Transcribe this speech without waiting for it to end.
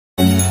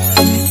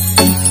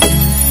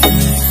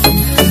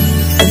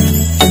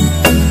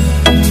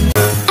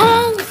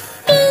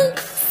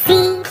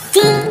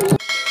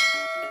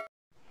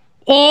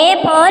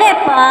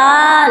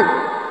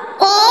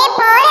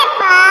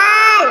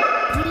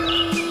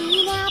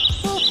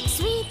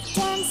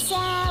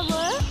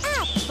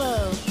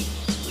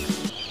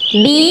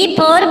B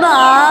for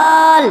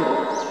ball.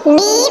 B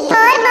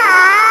for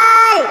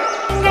ball.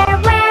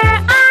 Where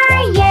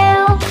are you?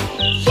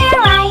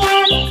 Here I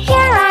am,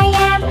 here I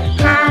am.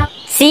 How?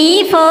 C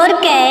for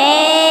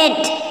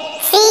cat.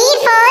 C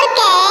for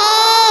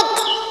cat.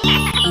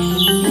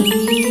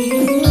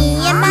 Me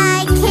and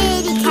my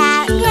kitty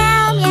cat.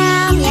 Meow,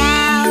 meow,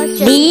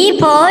 meow. D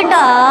for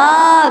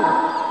dog.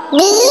 D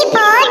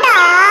for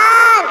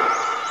dog.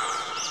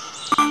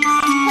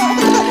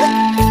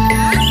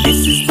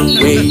 This is the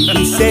way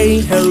we say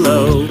hello.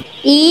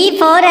 E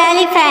for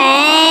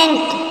elephant.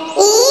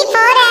 E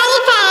for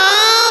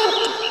elephant.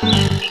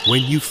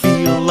 When you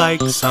feel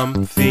like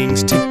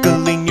something's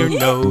tickling your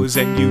nose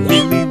and you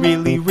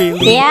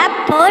really F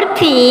for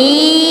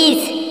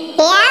fish.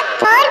 F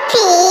for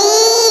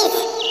fish.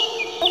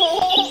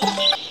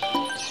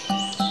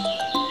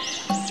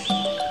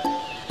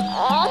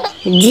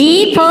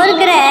 G for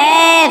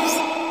grapes.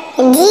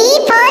 G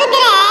for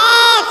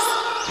grapes.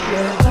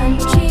 We're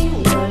bunchy,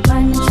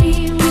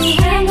 we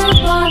hang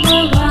up on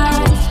the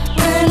vine.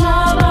 We're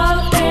love of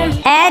them.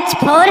 H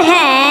for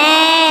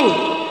hen.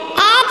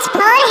 H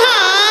for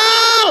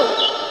hen.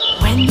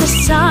 When the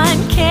sun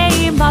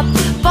came up,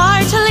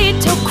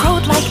 Bartolito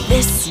crowed like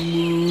this.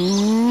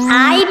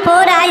 I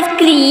for ice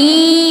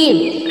cream.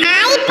 I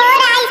for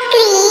ice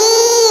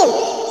cream.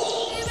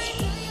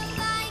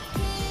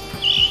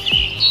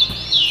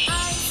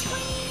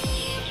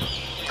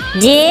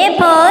 J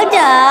for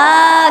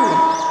jug.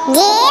 J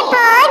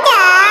for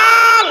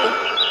jug.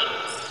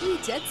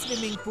 Jug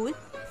swimming pool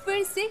फिर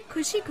से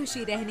खुशी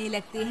खुशी रहने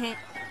लगते हैं।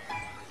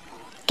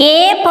 K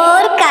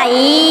for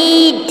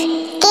kite.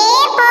 K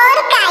for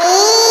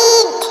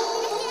kite.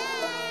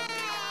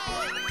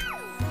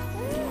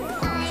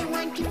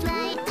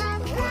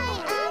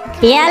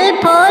 L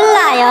for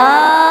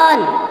lion.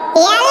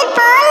 L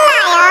for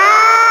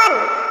lion.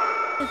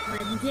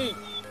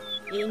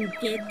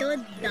 इनके तो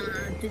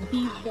दांत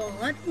भी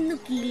बहुत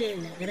नुकीले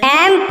लग रहे हैं।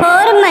 M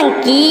for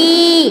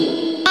monkey.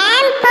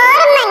 M for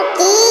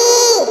monkey.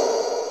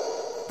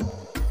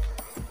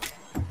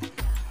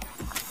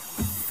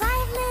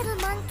 Five little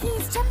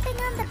monkeys jumping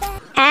on the bed.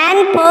 N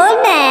for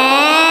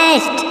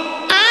nest.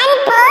 N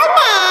for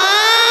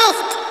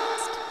nest.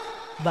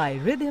 by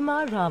Ridhima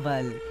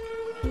Raval.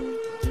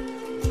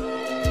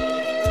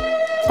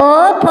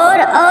 O for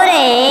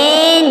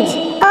orange.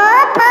 O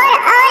for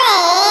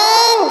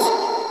orange.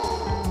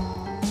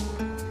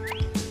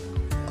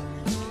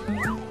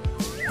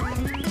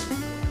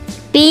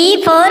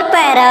 P for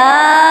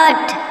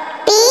parrot.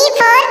 P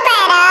for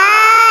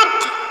parrot.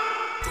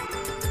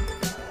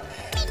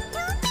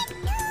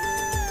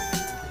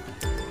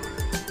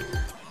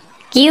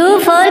 Q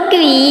for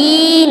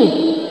queen.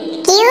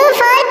 Q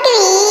for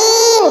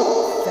queen.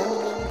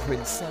 Feminine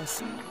princess,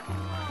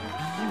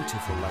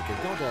 beautiful like a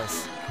goddess.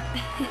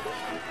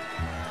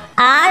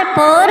 R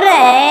for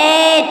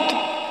rat.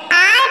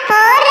 R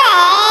for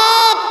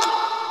rat.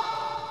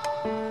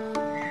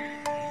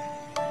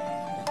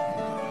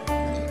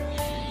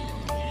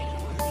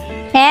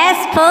 S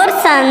for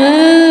sun.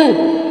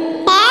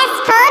 S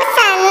for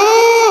sun.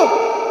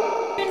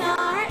 We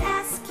are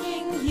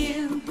asking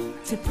you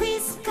to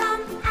please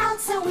come out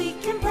so we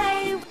can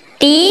play.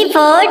 T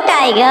for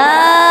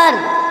tiger.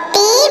 T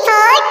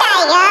for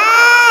tiger.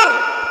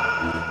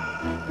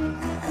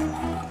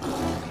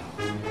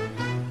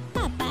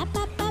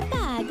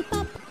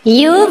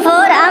 U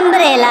for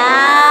umbrella.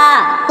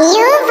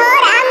 U for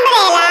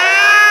umbrella.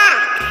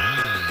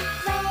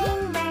 Rain,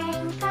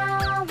 rain, go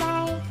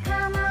away.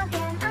 Come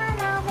again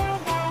another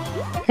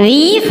day. V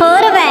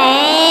for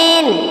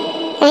van.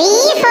 V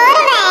for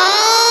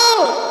van.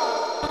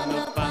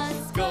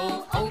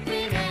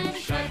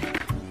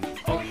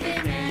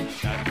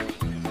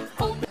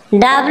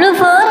 W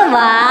for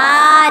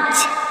watch.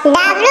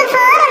 W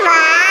for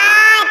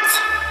watch.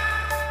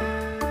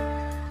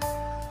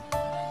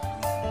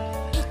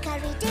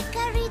 Hickory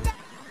dickory dock.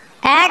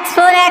 X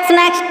for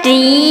Xmas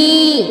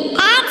tree.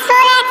 X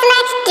for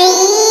Xmas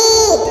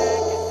tree.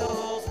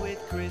 dolls with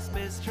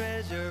Christmas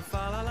treasure.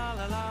 Fa la la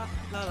la la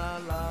la la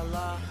la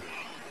la.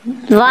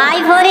 Y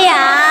for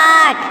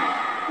yak.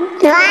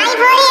 Y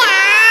for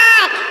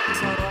yak.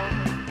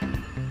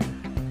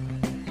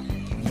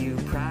 You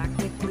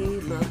practically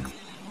look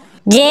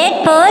Z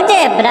for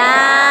zebra.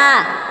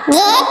 Z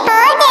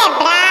for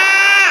zebra.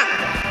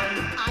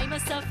 I'm a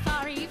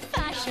safari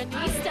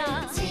fashionista.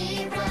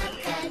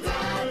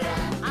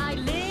 I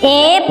live A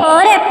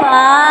for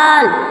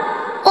apple.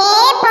 A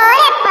for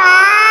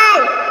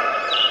apple.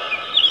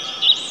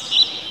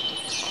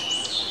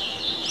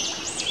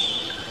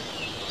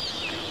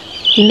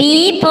 B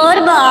for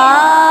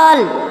ball.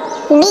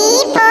 B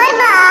for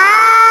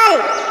ball.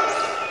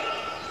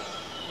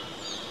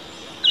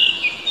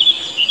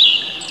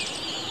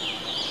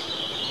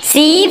 C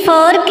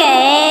for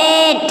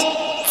cat.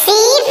 C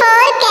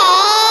for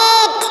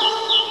cat.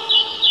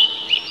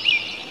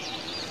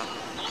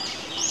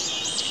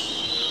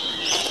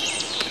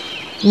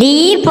 D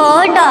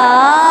for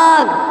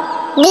dog.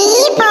 D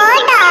for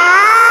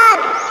dog.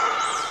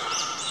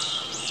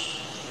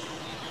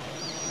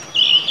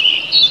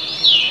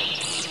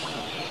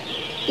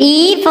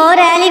 E for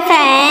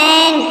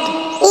elephant.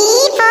 E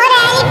for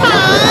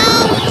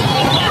elephant.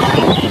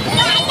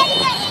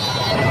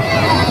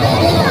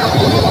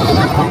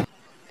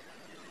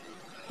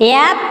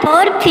 F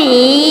for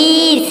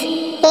fish.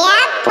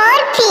 F for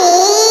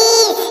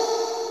fish.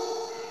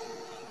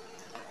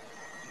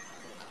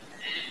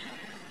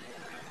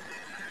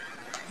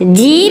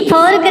 G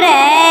for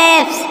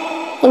grapes.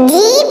 G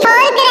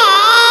for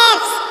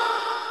grapes.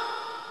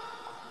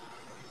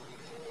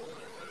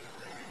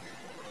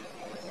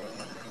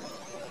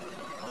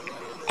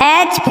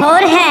 H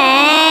for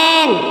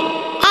hen.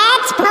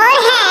 H for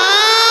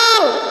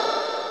hen.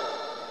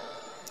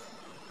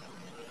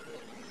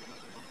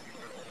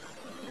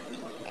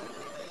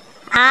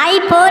 I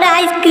for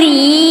ice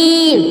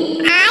cream.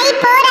 I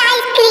for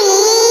ice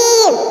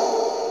cream.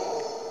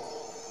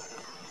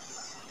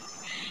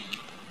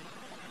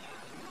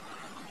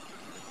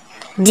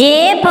 J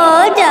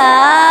for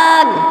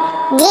jug.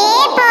 J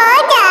for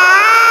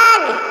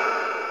jug.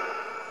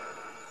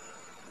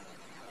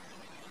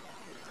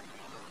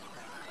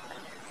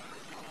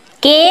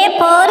 K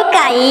for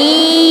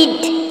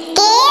kite. K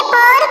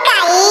for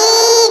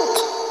kite.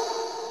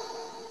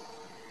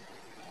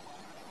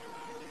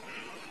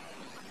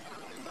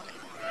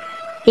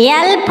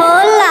 L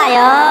for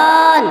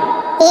lion.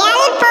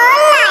 L for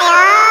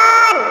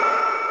lion.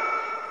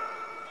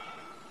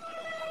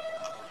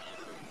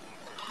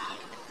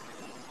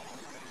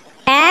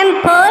 M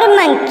for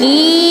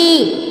monkey.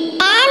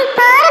 M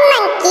for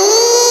monkey.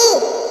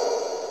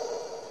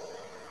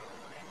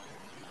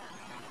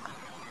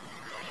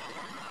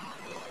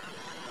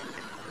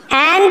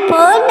 N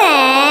for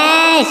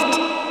nest.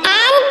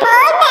 N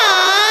for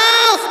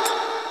nest.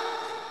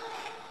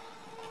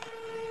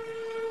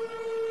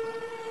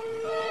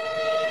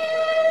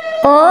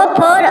 O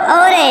for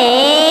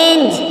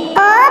orange.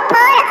 O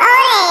for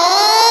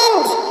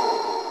orange.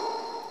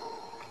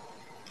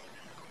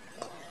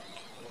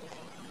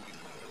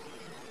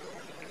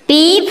 P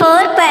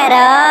for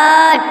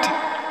parrot.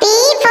 P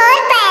for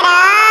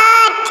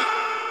parrot.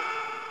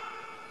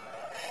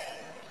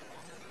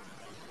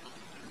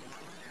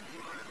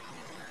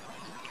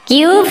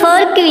 Q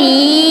for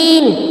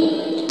queen.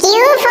 Q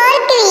for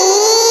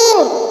queen.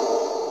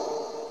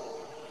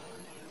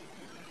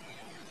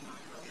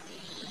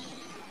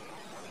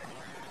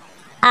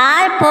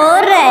 R for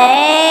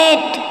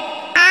rat.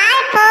 R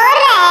for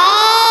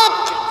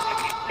rat.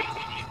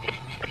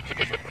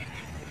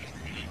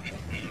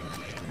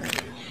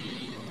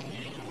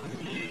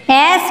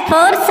 S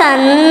for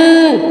sun.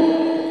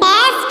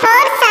 S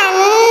for sun.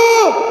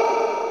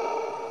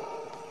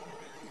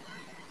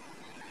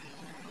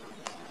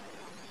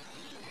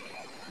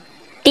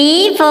 T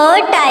for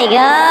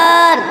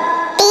tiger.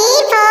 T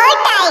for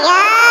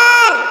tiger.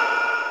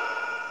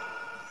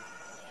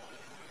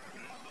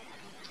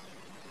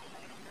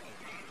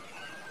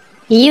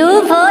 U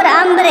for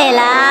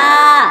umbrella.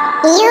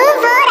 U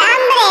for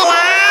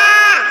umbrella.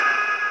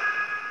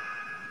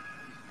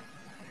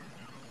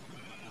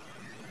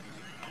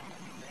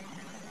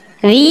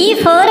 V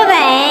for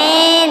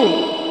van.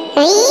 V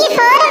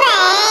for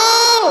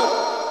van.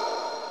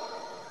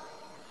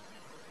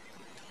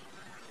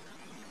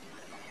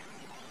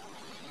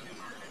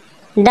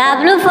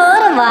 W for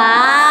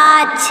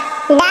watch.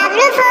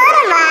 W for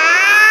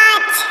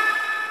watch.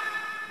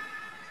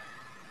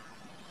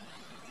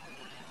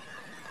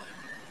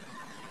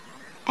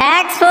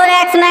 X for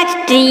Xmas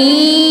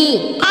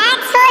tree. X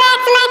for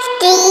Xmas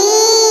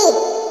tree.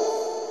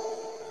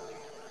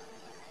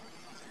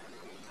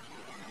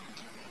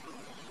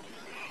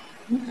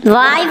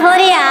 Y for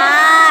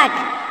yak.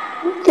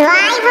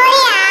 Y for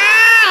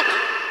yak.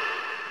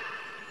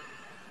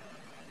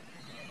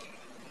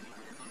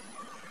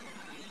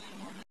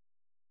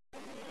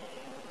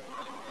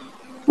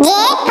 Z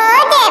for